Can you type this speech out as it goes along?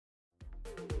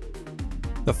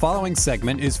The following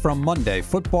segment is from Monday,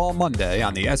 Football Monday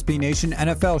on the SB Nation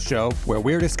NFL Show, where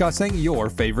we're discussing your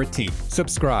favorite team.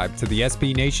 Subscribe to the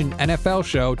SB Nation NFL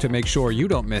Show to make sure you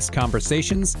don't miss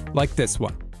conversations like this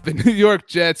one. The New York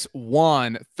Jets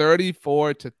won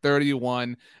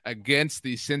 34-31 against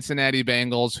the Cincinnati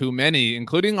Bengals, who many,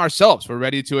 including ourselves, were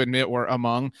ready to admit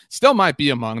still might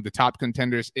be among the top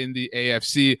contenders in the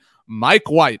AFC. Mike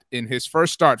White, in his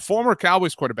first start, former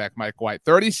Cowboys quarterback Mike White,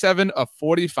 37 of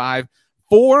 45,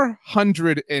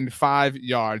 405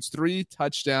 yards, 3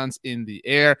 touchdowns in the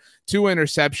air, 2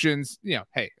 interceptions.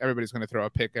 Hey, everybody's going to throw a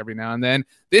pick every now and then.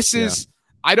 This is,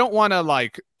 I don't want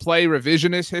to play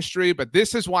revisionist history, but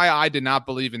this is why I did not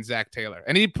believe in Zach Taylor.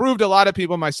 And he proved a lot of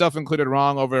people, myself included,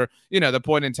 wrong over, the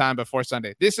point in time before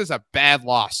Sunday. This is a bad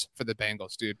loss for the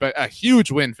Bengals, dude, but a huge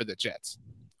win for the Jets.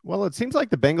 Well, it seems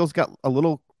like the Bengals got a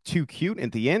little too cute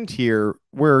at the end here,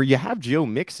 where you have Joe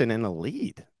Mixon in a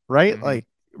lead, right? Mm-hmm.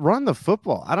 Run the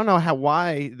football. I don't know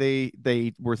why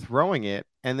they were throwing it,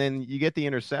 and then you get the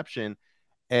interception,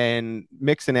 and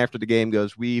Mixon after the game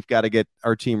goes, "We've got to get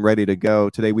our team ready to go.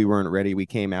 Today we weren't ready. We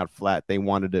came out flat. They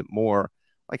wanted it more."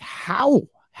 How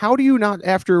do you not,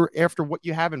 after what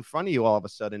you have in front of you all of a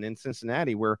sudden in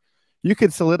Cincinnati, where you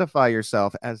could solidify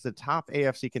yourself as the top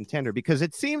AFC contender? Because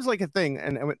it seems like a thing,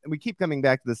 and we keep coming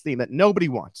back to this theme, that nobody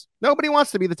wants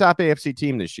to be the top AFC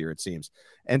team this year, it seems.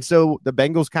 And so the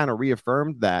Bengals kind of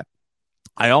reaffirmed that.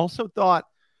 I also thought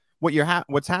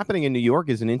what's happening in New York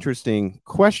is an interesting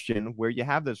question, where you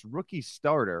have this rookie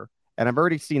starter, and I've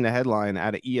already seen the headline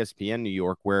out of ESPN New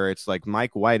York where it's like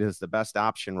Mike White is the best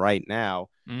option right now.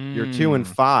 You're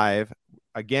 2-5.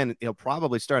 Again, he'll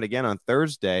probably start again on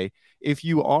Thursday. If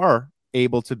you are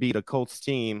able to beat a Colts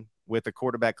team with a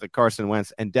quarterback like Carson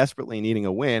Wentz and desperately needing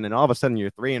a win, and all of a sudden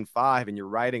you're 3-5 and you're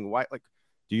riding White,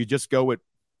 do you just go with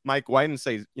Mike White and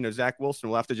say, Zach Wilson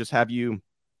will have to just have you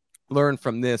learn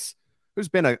from this, who's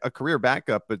been a career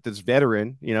backup, but this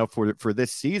veteran, for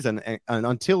this season, and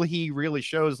until he really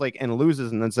shows and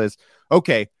loses and then says,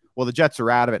 okay, well, the Jets are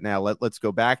out of it now. Let's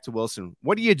go back to Wilson.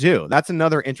 What do you do? That's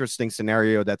another interesting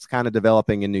scenario that's kind of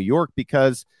developing in New York,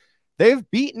 because they've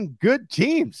beaten good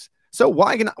teams. So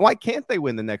why can't they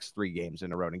win the next 3 games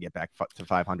in a row and get back to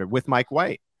 500 with Mike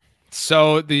White?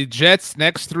 So the Jets'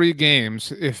 next 3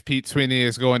 games, if Pete Sweeney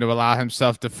is going to allow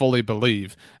himself to fully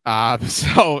believe.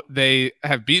 So they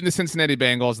have beaten the Cincinnati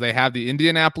Bengals. They have the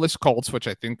Indianapolis Colts, which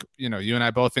I think, you and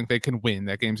I both think they can win.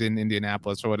 That game's in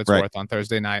Indianapolis for what it's worth on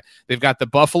Thursday night. They've got the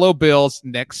Buffalo Bills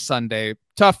next Sunday.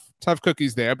 Tough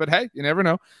cookies there, but hey, you never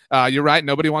know. You're right.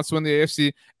 Nobody wants to win the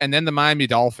AFC. And then the Miami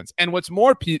Dolphins. And what's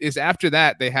more, Pete, is after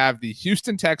that, they have the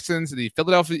Houston Texans, the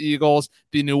Philadelphia Eagles,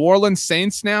 the New Orleans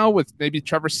Saints now with maybe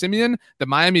Trevor Siemian, the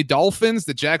Miami Dolphins,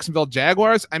 the Jacksonville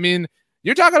Jaguars. I mean,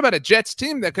 you're talking about a Jets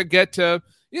team that could get to,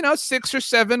 6 or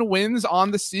 7 wins on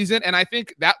the season. And I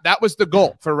think that was the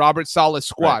goal for Robert Saleh's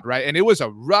squad, right? And it was a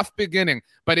rough beginning,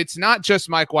 but it's not just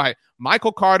Mike White.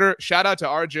 Michael Carter, shout out to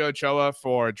RJ Ochoa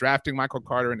for drafting Michael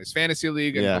Carter in his fantasy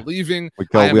league and believing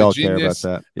I am a genius.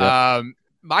 Care about that. Yep.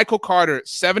 Michael Carter,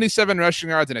 77 rushing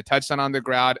yards and a touchdown on the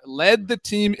ground, led the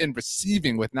team in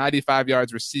receiving with 95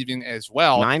 yards receiving as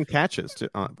well. 9 catches.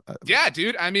 Yeah,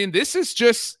 dude. I mean, this is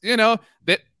just,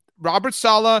 that Robert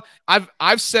Saleh,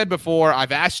 I've said before,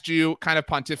 I've asked you, kind of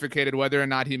pontificated whether or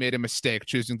not he made a mistake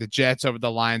choosing the Jets over the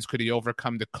Lions. Could he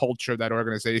overcome the culture of that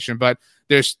organization? But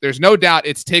there's no doubt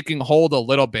it's taking hold a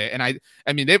little bit. And I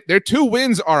mean, their 2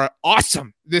 wins are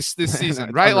awesome this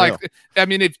season, right?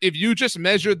 Unreal. If you just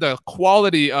measure the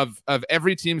quality of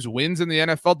every team's wins in the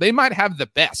NFL, they might have the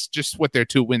best just with their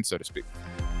 2 wins, so to speak.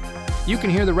 You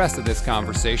can hear the rest of this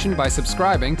conversation by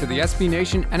subscribing to the SB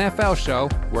Nation NFL Show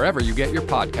wherever you get your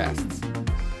podcasts.